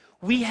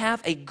 we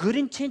have a good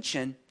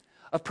intention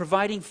of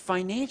providing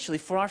financially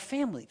for our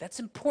family. That's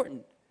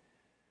important.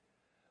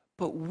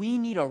 But we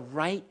need a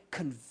right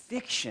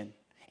conviction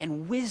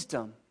and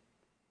wisdom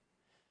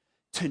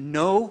to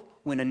know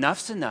when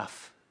enough's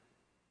enough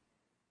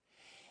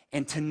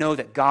and to know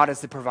that God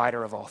is the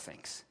provider of all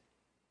things.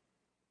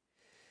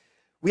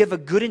 We have a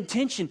good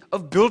intention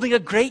of building a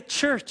great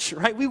church,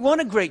 right? We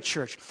want a great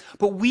church,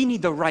 but we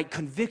need the right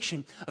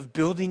conviction of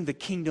building the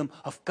kingdom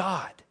of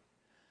God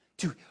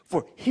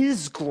for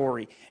His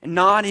glory and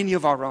not any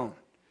of our own.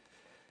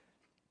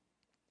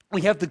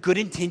 We have the good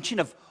intention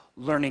of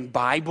learning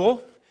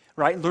Bible,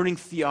 right? Learning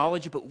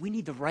theology, but we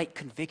need the right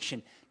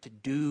conviction to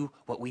do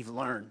what we've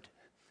learned.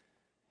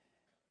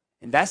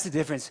 And that's the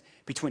difference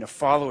between a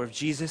follower of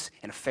Jesus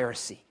and a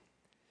Pharisee.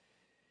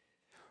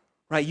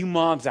 Right? You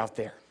moms out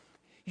there,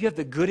 you have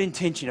the good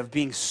intention of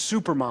being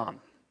super mom.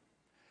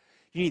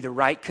 You need the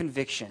right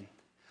conviction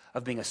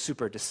of being a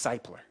super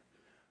discipler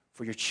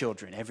for your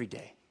children every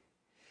day.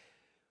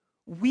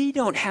 We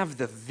don't have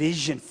the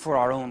vision for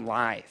our own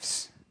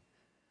lives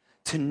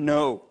to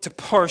know, to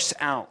parse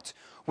out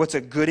what's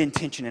a good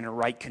intention and a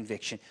right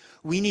conviction.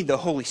 We need the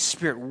Holy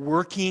Spirit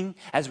working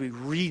as we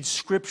read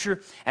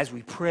Scripture, as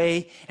we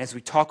pray, as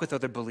we talk with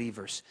other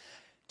believers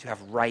to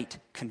have right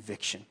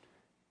conviction.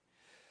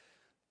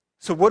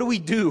 So what do we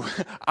do?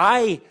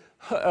 I,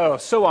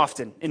 so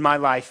often in my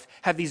life,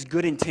 have these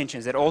good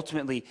intentions that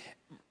ultimately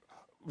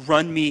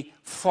run me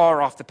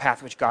far off the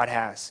path which God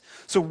has.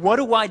 So what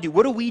do I do?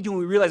 What do we do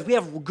when we realize we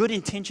have good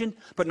intention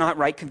but not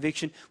right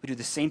conviction? We do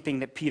the same thing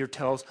that Peter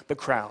tells the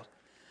crowd.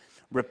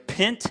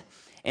 Repent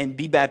and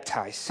be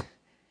baptized,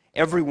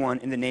 everyone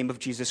in the name of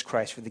Jesus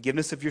Christ, for the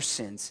forgiveness of your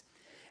sins,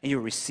 and you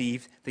will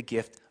receive the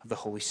gift of the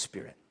Holy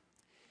Spirit.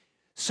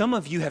 Some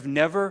of you have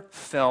never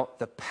felt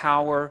the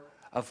power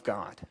of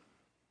God.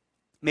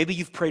 Maybe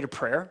you've prayed a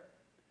prayer.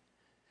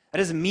 That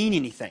doesn't mean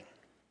anything.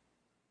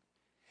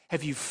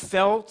 Have you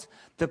felt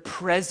the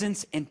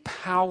presence and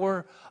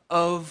power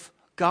of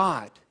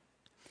God?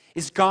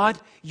 Is God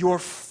your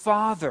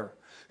Father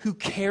who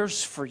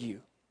cares for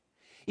you?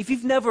 If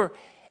you've never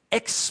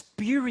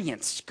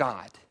experienced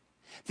God,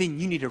 then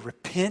you need to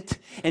repent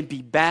and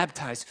be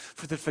baptized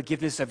for the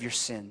forgiveness of your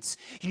sins.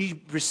 You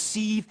need to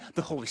receive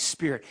the Holy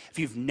Spirit. If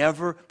you've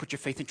never put your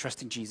faith and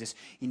trust in Jesus,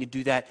 you need to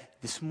do that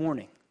this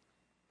morning.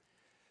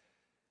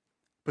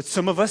 But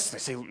some of us, they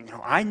say,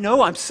 I know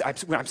when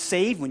I'm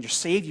saved. When you're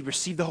saved, you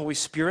receive the Holy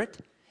Spirit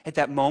at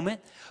that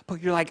moment.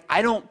 But you're like,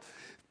 I don't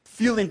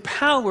feel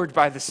empowered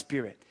by the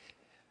Spirit.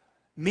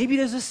 Maybe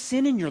there's a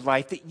sin in your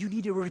life that you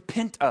need to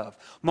repent of.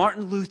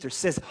 Martin Luther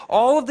says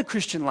all of the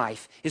Christian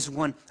life is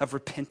one of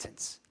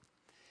repentance.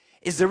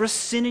 Is there a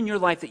sin in your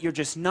life that you're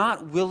just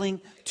not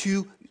willing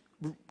to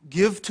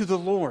give to the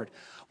Lord?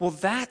 Well,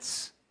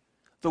 that's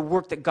the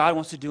work that God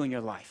wants to do in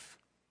your life.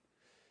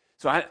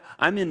 So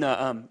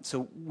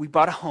so we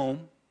bought a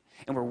home,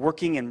 and we're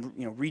working and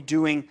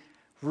redoing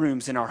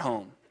rooms in our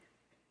home.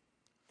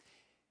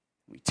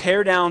 We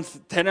tear down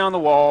the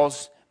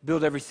walls,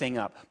 build everything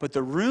up. But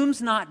the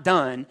room's not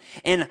done,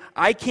 and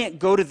I can't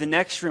go to the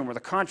next room, or the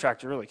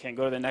contractor really can't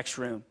go to the next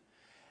room,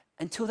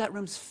 until that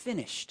room's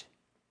finished.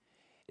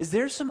 Is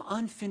there some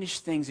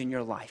unfinished things in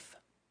your life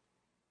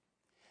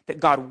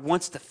that God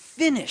wants to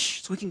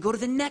finish so we can go to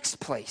the next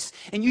place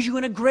and use you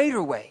in a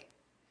greater way?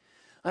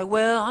 Like,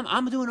 well,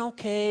 I'm doing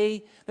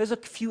okay. There's a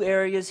few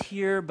areas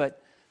here,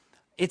 but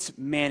it's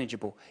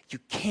manageable. You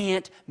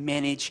can't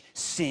manage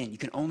sin. You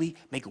can only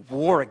make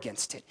war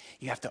against it.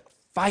 You have to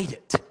fight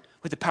it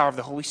with the power of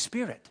the Holy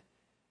Spirit.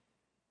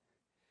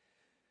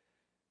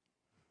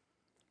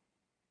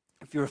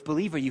 If you're a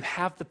believer, you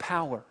have the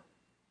power.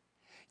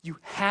 You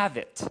have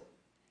it.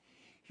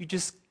 You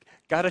just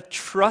got to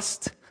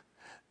trust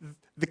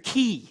the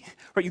key,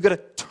 right? You got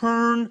to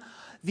turn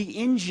the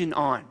engine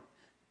on.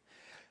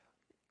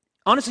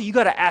 Honestly, you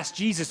got to ask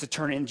Jesus to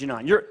turn the engine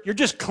on. You're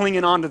just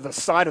clinging onto the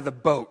side of the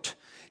boat.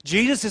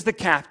 Jesus is the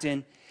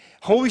captain.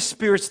 Holy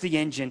Spirit's the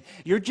engine.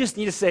 You just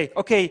need to say,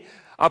 okay,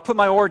 I'll put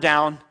my oar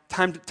down.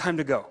 Time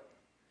to go.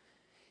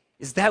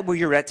 Is that where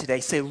you're at today?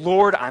 Say,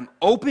 Lord, I'm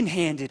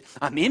open-handed.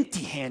 I'm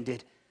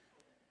empty-handed.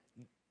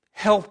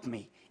 Help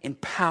me.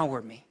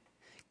 Empower me.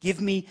 Give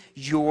me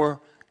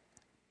your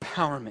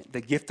empowerment,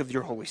 the gift of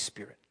your Holy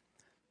Spirit.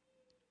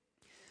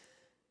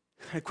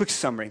 A quick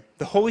summary.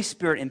 The Holy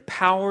Spirit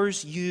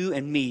empowers you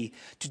and me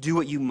to do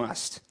what you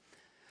must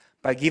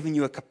by giving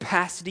you a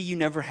capacity you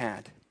never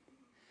had,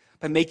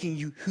 by making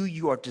you who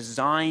you are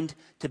designed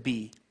to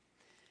be,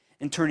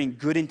 and turning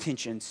good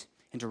intentions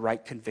into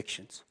right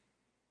convictions.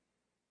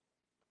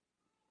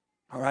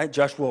 All right,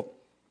 Josh, well,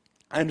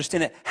 I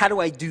understand that. How do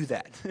I do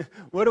that?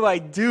 What do I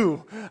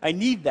do? I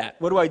need that.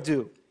 What do I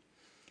do?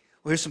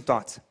 Well, here's some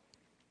thoughts.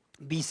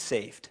 Be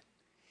saved.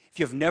 If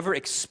you have never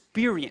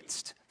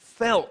experienced,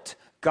 felt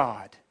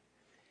God,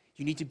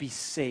 you need to be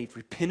saved.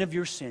 Repent of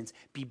your sins.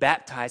 Be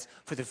baptized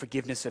for the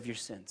forgiveness of your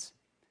sins.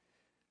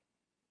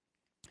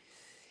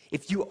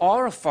 If you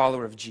are a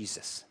follower of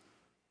Jesus,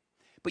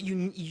 but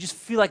you just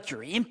feel like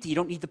you're empty, you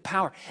don't need the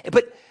power,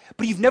 but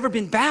you've never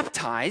been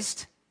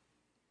baptized,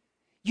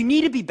 you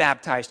need to be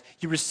baptized.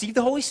 You receive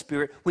the Holy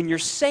Spirit when you're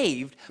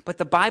saved, but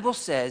the Bible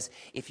says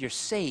if you're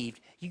saved,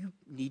 you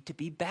need to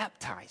be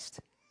baptized.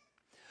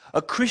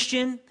 A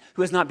Christian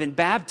who has not been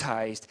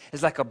baptized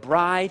is like a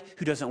bride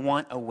who doesn't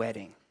want a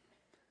wedding.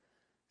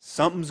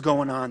 Something's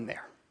going on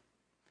there.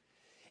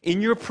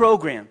 In your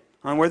program,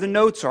 on where the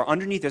notes are,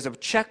 underneath there's a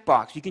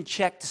checkbox. You can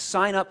check to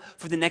sign up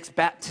for the next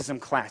baptism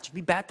class. You'll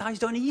be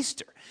baptized on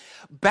Easter.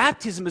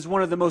 Baptism is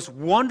one of the most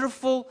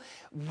wonderful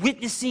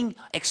witnessing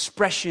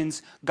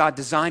expressions God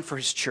designed for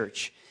His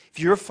church. If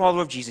you're a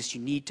follower of Jesus,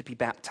 you need to be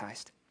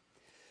baptized.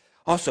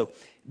 Also,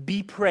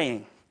 be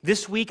praying.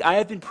 This week, I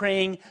have been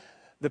praying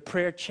the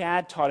prayer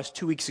Chad taught us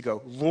 2 weeks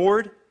ago.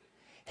 Lord,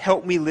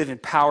 help me live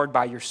empowered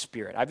by your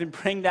Spirit. I've been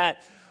praying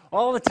that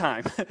all the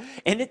time,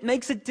 and it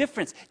makes a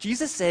difference.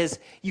 Jesus says,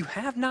 you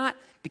have not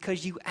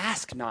because you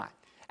ask not.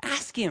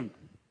 Ask Him.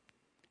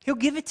 He'll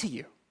give it to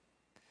you.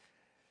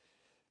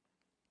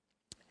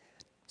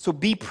 So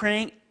be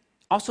praying.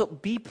 Also,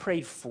 be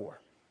prayed for.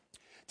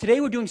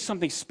 Today, we're doing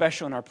something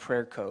special in our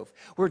prayer cove.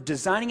 We're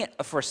designing it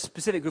for a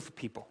specific group of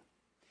people.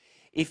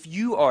 If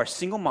you are a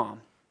single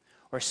mom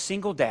or a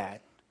single dad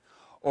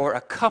or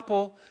a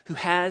couple who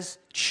has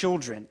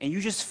children and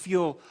you just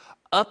feel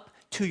up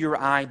to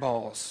your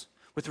eyeballs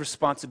with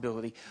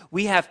responsibility,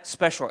 we have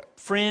special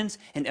friends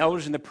and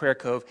elders in the Prayer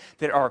Cove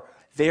that are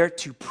there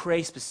to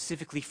pray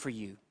specifically for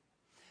you,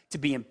 to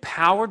be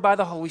empowered by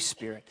the Holy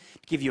Spirit,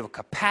 to give you a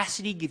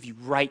capacity, give you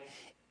right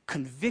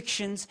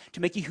convictions, to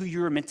make you who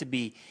you're meant to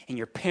be in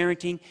your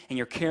parenting and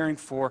your caring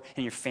for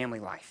and your family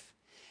life.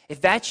 If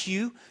that's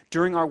you,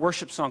 during our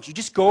worship songs, you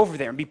just go over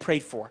there and be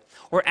prayed for.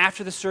 Or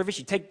after the service,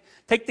 you take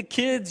the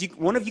kids,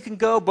 one of you can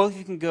go, both of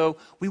you can go.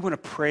 We want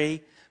to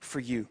pray for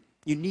you.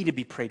 You need to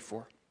be prayed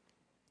for.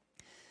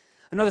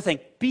 Another thing,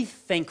 be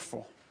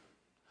thankful.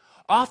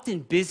 Often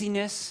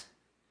busyness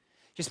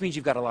just means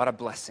you've got a lot of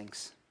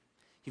blessings.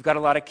 You've got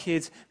a lot of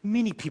kids.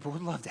 Many people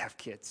would love to have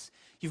kids.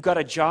 You've got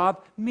a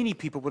job. Many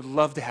people would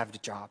love to have the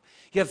job.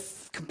 You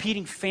have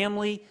competing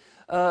family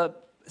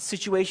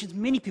situations.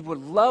 Many people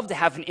would love to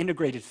have an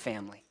integrated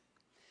family.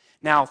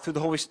 Now, through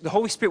the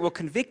Holy Spirit will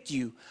convict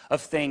you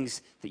of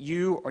things that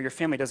you or your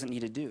family doesn't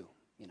need to do.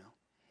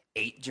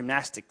 8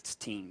 gymnastics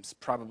teams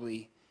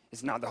probably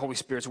is not the Holy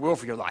Spirit's will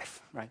for your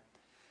life, right?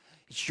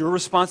 It's your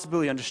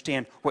responsibility to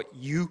understand what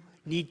you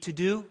need to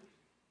do.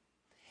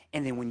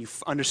 And then when you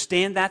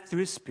understand that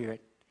through His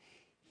Spirit,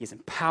 He has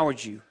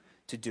empowered you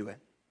to do it.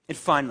 And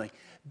finally,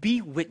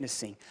 be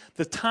witnessing.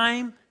 The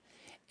time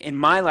in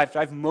my life that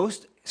I've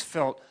most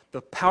felt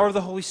the power of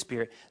the Holy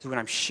Spirit is when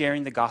I'm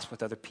sharing the gospel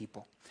with other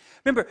people.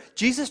 Remember,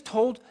 Jesus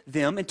told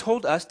them and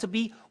told us to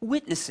be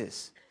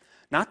witnesses,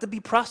 not to be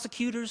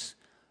prosecutors,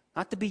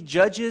 not to be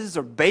judges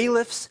or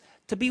bailiffs,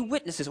 to be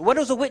witnesses. What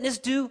does a witness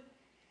do?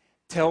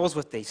 Tells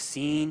what they've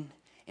seen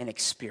and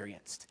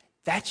experienced.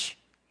 That's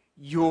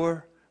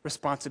your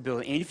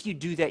responsibility. And if you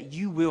do that,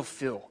 you will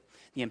feel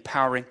the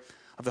empowering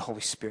of the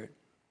Holy Spirit.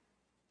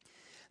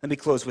 Let me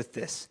close with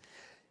this.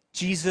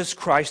 Jesus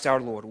Christ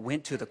our Lord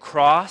went to the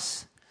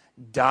cross,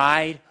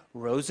 died,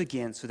 rose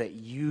again so that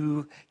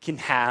you can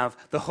have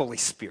the Holy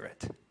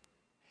Spirit.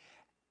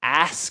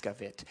 Ask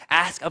of it.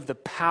 Ask of the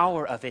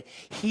power of it.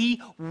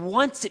 He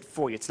wants it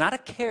for you. It's not a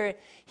carrot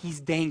He's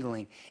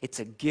dangling. It's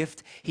a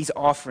gift He's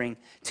offering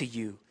to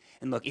you.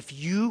 And look, if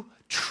you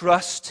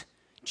trust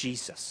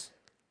Jesus,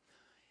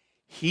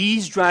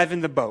 He's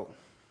driving the boat.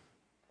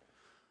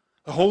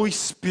 The Holy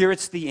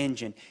Spirit's the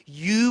engine.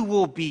 You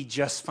will be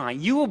just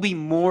fine. You will be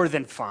more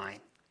than fine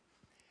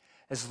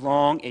as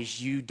long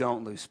as you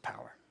don't lose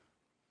power.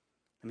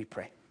 Let me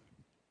pray.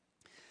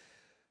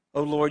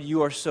 Oh Lord,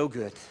 you are so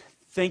good.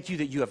 Thank you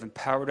that you have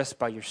empowered us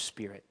by your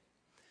Spirit.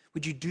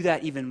 Would you do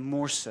that even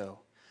more so,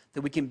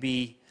 that we can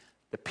be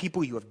the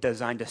people you have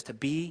designed us to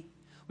be,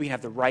 we can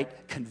have the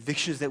right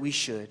convictions that we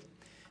should,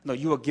 and Lord,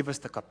 you will give us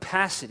the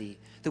capacity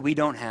that we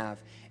don't have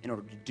in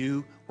order to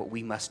do what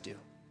we must do.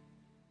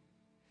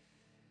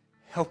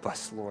 Help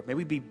us, Lord. May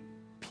we be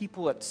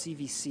people at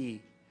CVC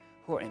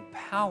who are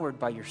empowered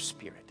by your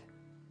Spirit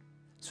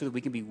so that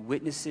we can be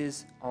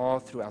witnesses all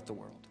throughout the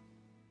world.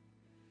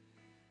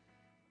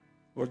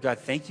 Lord God,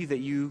 thank you that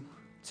you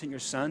sent your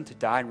Son to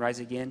die and rise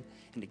again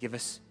and to give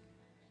us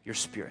your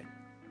Spirit.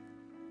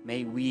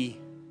 May we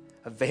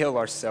avail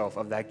ourselves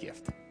of that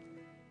gift.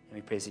 And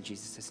we praise in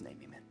Jesus' name,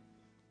 amen.